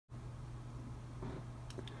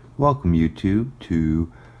Welcome YouTube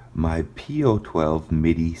to my PO12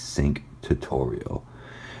 MIDI sync tutorial.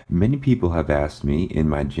 Many people have asked me in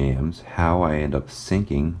my jams how I end up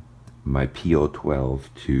syncing my PO12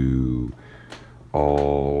 to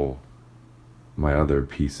all my other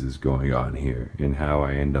pieces going on here, and how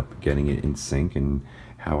I end up getting it in sync, and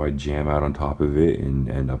how I jam out on top of it and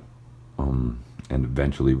end up and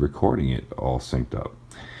eventually recording it all synced up.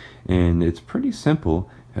 And it's pretty simple.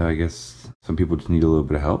 I guess some people just need a little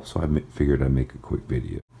bit of help, so I figured I'd make a quick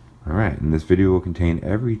video. Alright, and this video will contain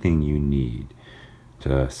everything you need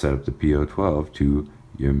to set up the PO12 to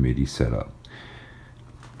your MIDI setup.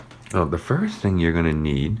 Now, the first thing you're going to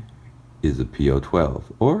need is a PO12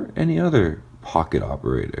 or any other pocket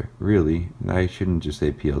operator. Really, I shouldn't just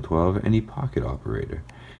say PO12, any pocket operator.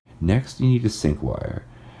 Next, you need a sync wire.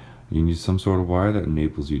 You need some sort of wire that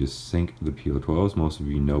enables you to sync the PO12s. Most of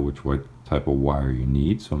you know which type of wire you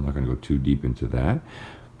need, so I'm not going to go too deep into that.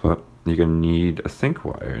 But you're going to need a sync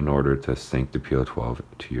wire in order to sync the PO12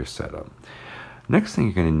 to your setup. Next thing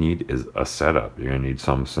you're going to need is a setup. You're going to need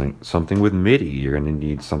something with MIDI. You're going to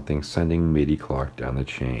need something sending MIDI clock down the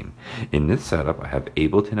chain. In this setup, I have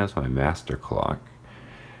Ableton as my master clock.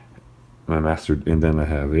 And then I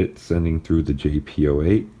have it sending through the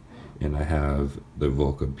JP08. And I have the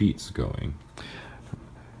Volca beats going.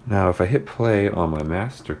 Now, if I hit play on my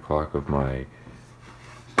master clock of my,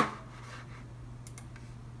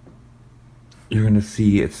 you're going to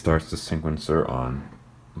see it starts the sequencer on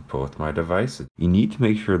both my devices. You need to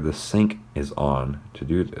make sure the sync is on to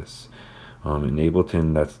do this. In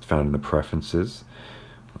Ableton, that's found in the preferences.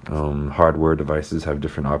 Hardware devices have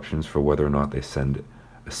different options for whether or not they send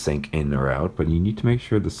a sync in or out, but you need to make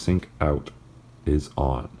sure the sync out is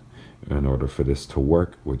on in order for this to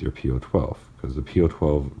work with your PO12, because the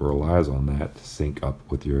PO12 relies on that to sync up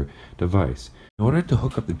with your device. In order to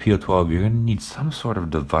hook up the PO12, you're going to need some sort of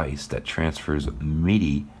device that transfers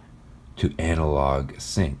MIDI to analog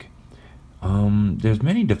sync. There's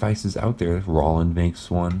many devices out there. Roland makes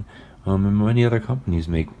one, and many other companies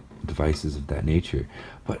make devices of that nature.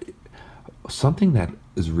 But something that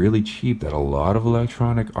is really cheap that a lot of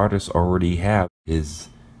electronic artists already have is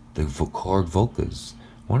the Korg Volcas.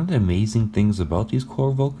 One of the amazing things about these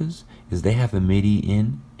Korg Volcas is they have a MIDI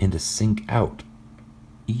in and a sync out.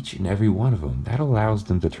 Each and every one of them. That allows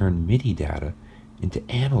them to turn MIDI data into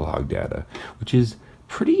analog data, which is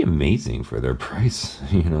pretty amazing for their price,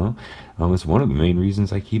 you know. It's one of the main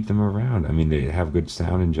reasons I keep them around. I mean, they have good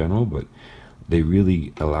sound in general, but they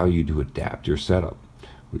really allow you to adapt your setup,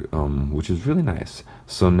 which is really nice.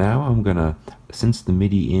 So now I'm gonna, since the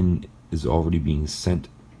MIDI in is already being sent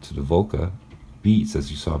to the Volca beats, as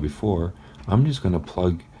you saw before, I'm just going to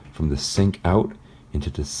plug from the sync out into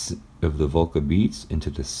the of the Volca beats into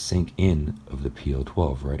the sync in of the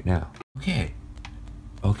PO12 right now.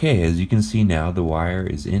 Okay, as you can see now, the wire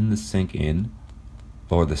is in the sync in,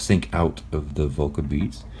 or the sync out of the Volca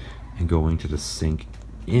beats, and going to the sync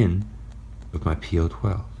in of my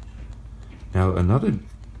PO12. Now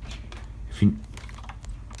if you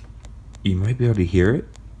might be able to hear it.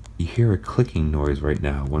 You hear a clicking noise right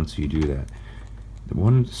now once you do that. The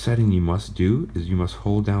one setting you must do is you must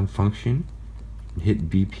hold down function and hit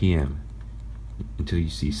BPM until you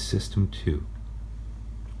see system 2.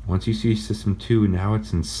 Once you see system 2, now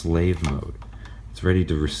it's in slave mode. It's ready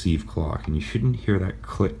to receive clock, and you shouldn't hear that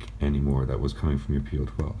click anymore that was coming from your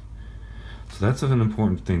PO12. So that's an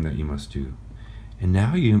important thing that you must do. And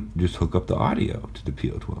now you just hook up the audio to the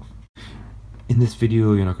PO12. In this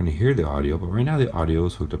video, you're not going to hear the audio, but right now the audio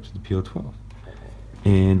is hooked up to the PO12,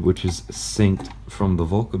 and which is synced from the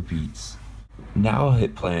Volca beats. Now I'll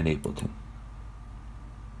hit play on Ableton.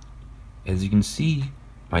 As you can see,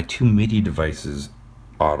 my two MIDI devices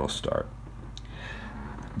auto start.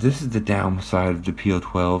 This is the downside of the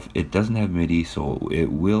PO12. It doesn't have MIDI, so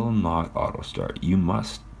it will not auto start. You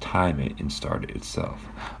must time it and start it itself.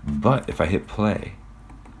 But if I hit play,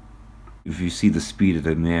 if you see the speed of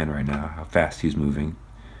the man right now, how fast he's moving,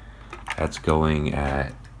 that's going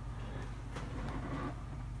at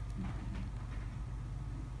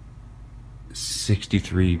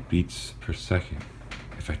 63 beats per second.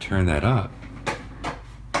 If I turn that up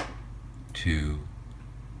to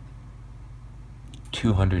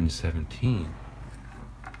 217,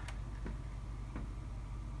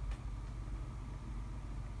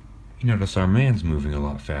 you notice our man's moving a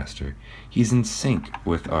lot faster. He's in sync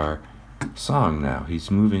with our song now.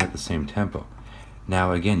 He's moving at the same tempo.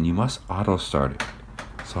 Now again, you must auto start it.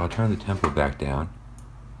 So I'll turn the tempo back down.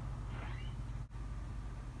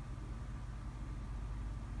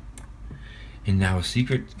 And now a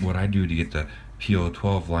secret, what I do to get the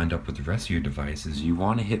PO12 lined up with the rest of your devices, you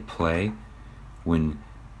want to hit play when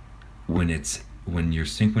when your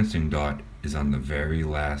sequencing dot is on the very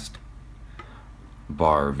last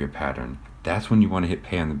bar of your pattern, that's when you want to hit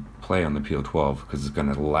play on the PO12, because it's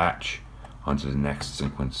going to latch onto the next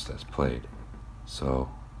sequence that's played.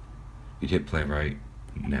 So you'd hit play right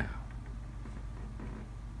now.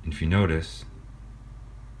 And if you notice,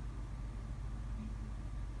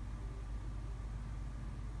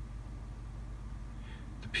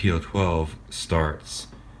 the PO12 starts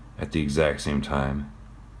at the exact same time.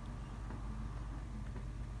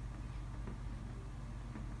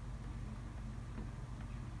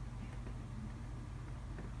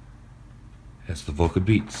 As the vocal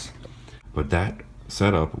beats. But that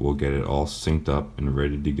setup will get it all synced up and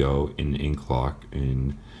ready to go in Inklock,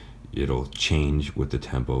 and it'll change with the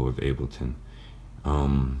tempo of Ableton.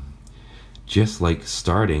 Just like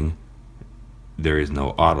starting, there is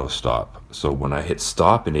no auto stop. So when I hit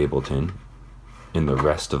stop in Ableton, and the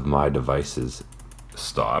rest of my devices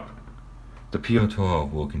stop, the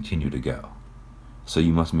PO12 will continue to go. So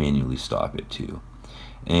you must manually stop it too.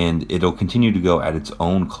 And it'll continue to go at its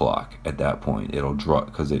own clock at that point. It'll drop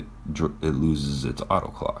because it loses its auto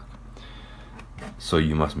clock. So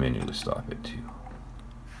you must manually stop it too.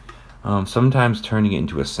 Sometimes turning it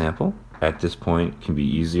into a sample at this point can be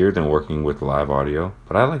easier than working with live audio,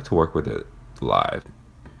 but I like to work with it live.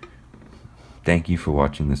 Thank you for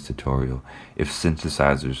watching this tutorial. If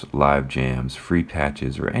synthesizers, live jams, free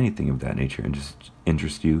patches, or anything of that nature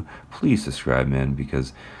interest you, please subscribe, man,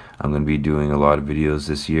 because I'm going to be doing a lot of videos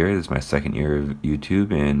this year. This is my second year of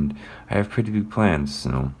YouTube, and I have pretty big plans,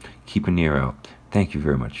 so keep an ear out. Thank you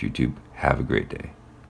very much, YouTube. Have a great day.